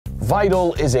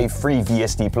Vital is a free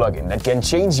VST plugin that can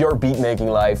change your beatmaking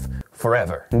life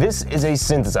forever. This is a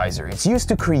synthesizer. It's used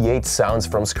to create sounds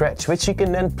from scratch, which you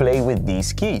can then play with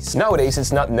these keys. Nowadays,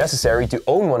 it's not necessary to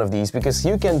own one of these because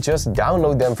you can just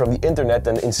download them from the internet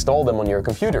and install them on your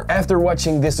computer. After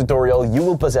watching this tutorial, you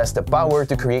will possess the power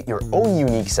to create your own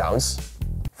unique sounds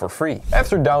for free.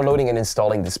 After downloading and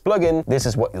installing this plugin, this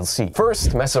is what you'll see.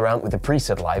 First, mess around with the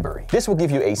preset library. This will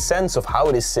give you a sense of how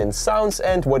this synth sounds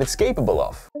and what it's capable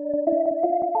of.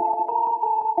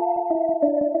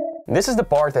 This is the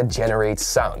part that generates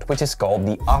sound, which is called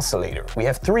the oscillator. We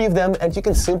have 3 of them and you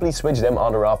can simply switch them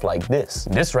on or off like this.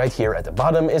 This right here at the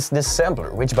bottom is the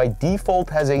sampler, which by default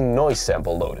has a noise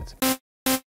sample loaded.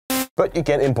 But you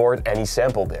can import any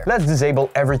sample there. Let's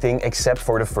disable everything except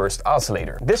for the first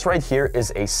oscillator. This right here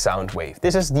is a sound wave.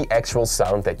 This is the actual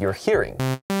sound that you're hearing.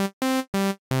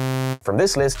 From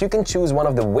this list, you can choose one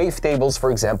of the wavetables,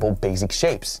 for example, basic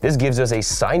shapes. This gives us a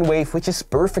sine wave, which is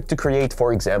perfect to create,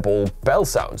 for example, bell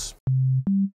sounds.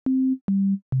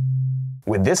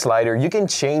 With this slider, you can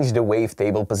change the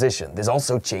wavetable position. This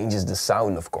also changes the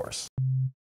sound, of course.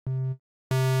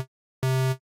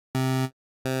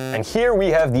 And here we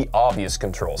have the obvious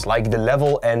controls, like the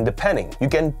level and the panning. You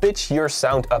can pitch your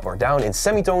sound up or down in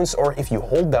semitones, or if you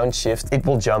hold down shift, it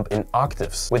will jump in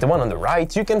octaves. With the one on the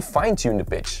right, you can fine-tune the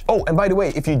pitch. Oh, and by the way,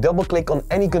 if you double-click on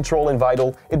any control in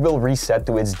Vital, it will reset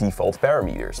to its default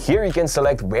parameters. Here you can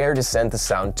select where to send the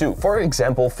sound to. For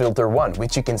example, filter 1,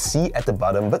 which you can see at the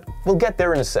bottom, but we'll get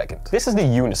there in a second. This is the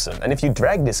unison, and if you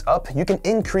drag this up, you can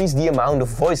increase the amount of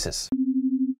voices.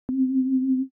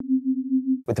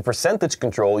 With the percentage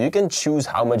control, you can choose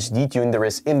how much detune there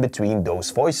is in between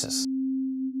those voices.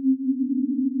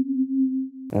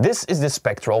 This is the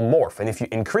spectral morph, and if you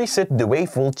increase it, the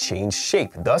wave will change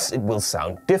shape, thus it will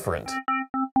sound different.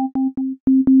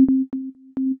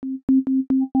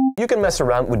 You can mess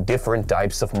around with different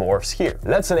types of morphs here.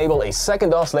 Let's enable a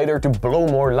second oscillator to blow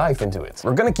more life into it.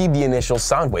 We're gonna keep the initial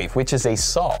sound wave, which is a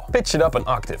saw. Pitch it up an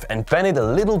octave and pan it a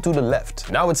little to the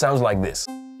left. Now it sounds like this.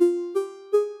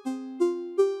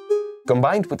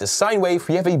 Combined with the sine wave,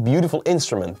 we have a beautiful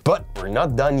instrument, but we're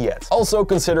not done yet. Also,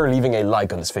 consider leaving a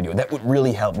like on this video, that would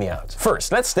really help me out.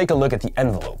 First, let's take a look at the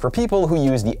envelope. For people who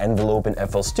use the envelope in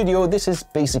FL Studio, this is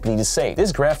basically the same.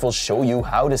 This graph will show you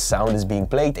how the sound is being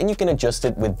played and you can adjust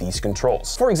it with these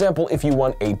controls. For example, if you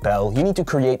want a bell, you need to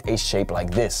create a shape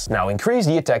like this. Now increase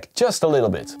the attack just a little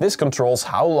bit. This controls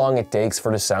how long it takes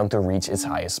for the sound to reach its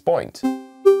highest point.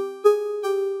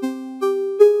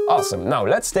 Awesome, now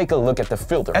let's take a look at the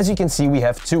filter. As you can see, we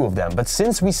have 2 of them, but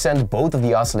since we sent both of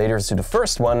the oscillators to the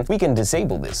first one, we can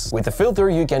disable this. With the filter,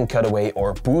 you can cut away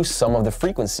or boost some of the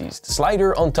frequencies. The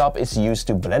slider on top is used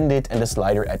to blend it, and the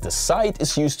slider at the side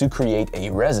is used to create a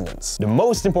resonance. The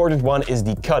most important one is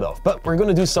the cutoff, but we're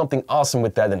gonna do something awesome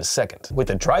with that in a second. With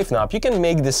the drive knob, you can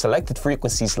make the selected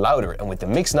frequencies louder, and with the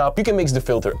mix knob, you can mix the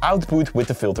filter output with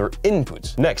the filter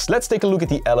input. Next, let's take a look at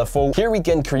the LFO. Here we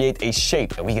can create a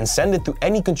shape, and we can send it to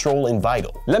any control in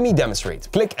Vital. Let me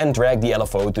demonstrate. Click and drag the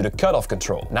LFO to the cutoff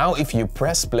control. Now if you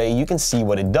press play, you can see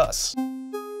what it does.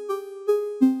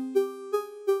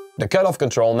 The cutoff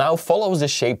control now follows the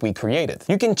shape we created.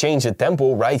 You can change the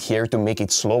tempo right here to make it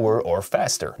slower or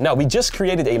faster. Now we just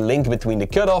created a link between the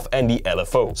cutoff and the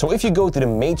LFO. So if you go to the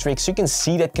matrix, you can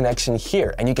see that connection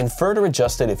here and you can further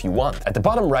adjust it if you want. At the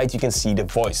bottom right, you can see the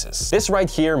voices. This right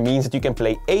here means that you can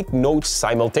play 8 notes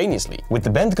simultaneously. With the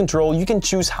bend control, you can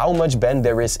choose how much bend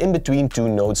there is in between 2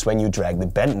 notes when you drag the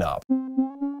bend knob.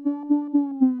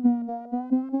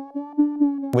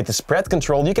 With the spread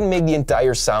control, you can make the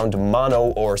entire sound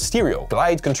mono or stereo.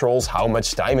 Glide controls how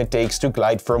much time it takes to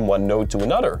glide from one note to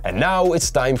another. And now it's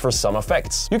time for some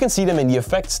effects. You can see them in the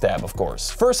Effects tab, of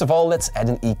course. First of all, let's add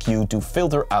an EQ to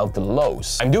filter out the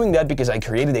lows. I'm doing that because I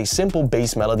created a simple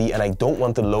bass melody and I don't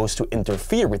want the lows to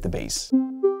interfere with the bass.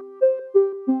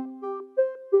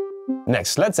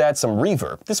 Next, let's add some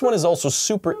reverb. This one is also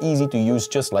super easy to use,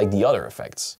 just like the other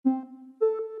effects.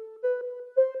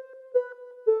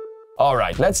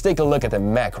 Alright, let's take a look at the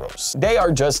macros. They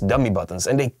are just dummy buttons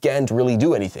and they can't really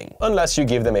do anything, unless you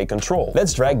give them a control.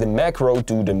 Let's drag the macro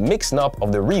to the mix knob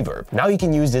of the reverb. Now you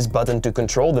can use this button to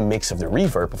control the mix of the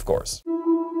reverb, of course.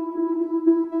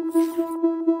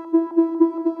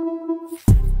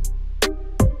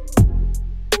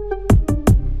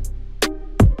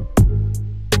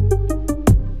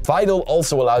 Vital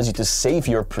also allows you to save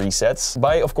your presets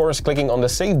by, of course, clicking on the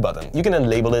Save button. You can then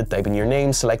label it, type in your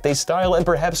name, select a style, and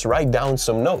perhaps write down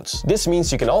some notes. This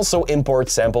means you can also import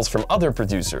samples from other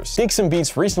producers. Gigs and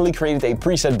Beats recently created a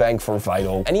preset bank for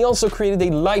Vital, and he also created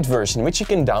a light version which you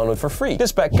can download for free.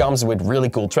 This pack comes with really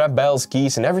cool trap bells,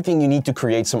 keys, and everything you need to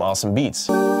create some awesome beats.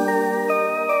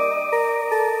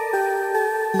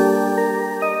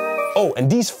 Oh,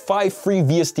 and these 5 free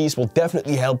VSTs will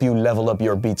definitely help you level up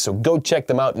your beats, so go check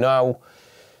them out now.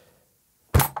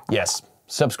 Yes,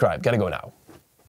 subscribe, gotta go now.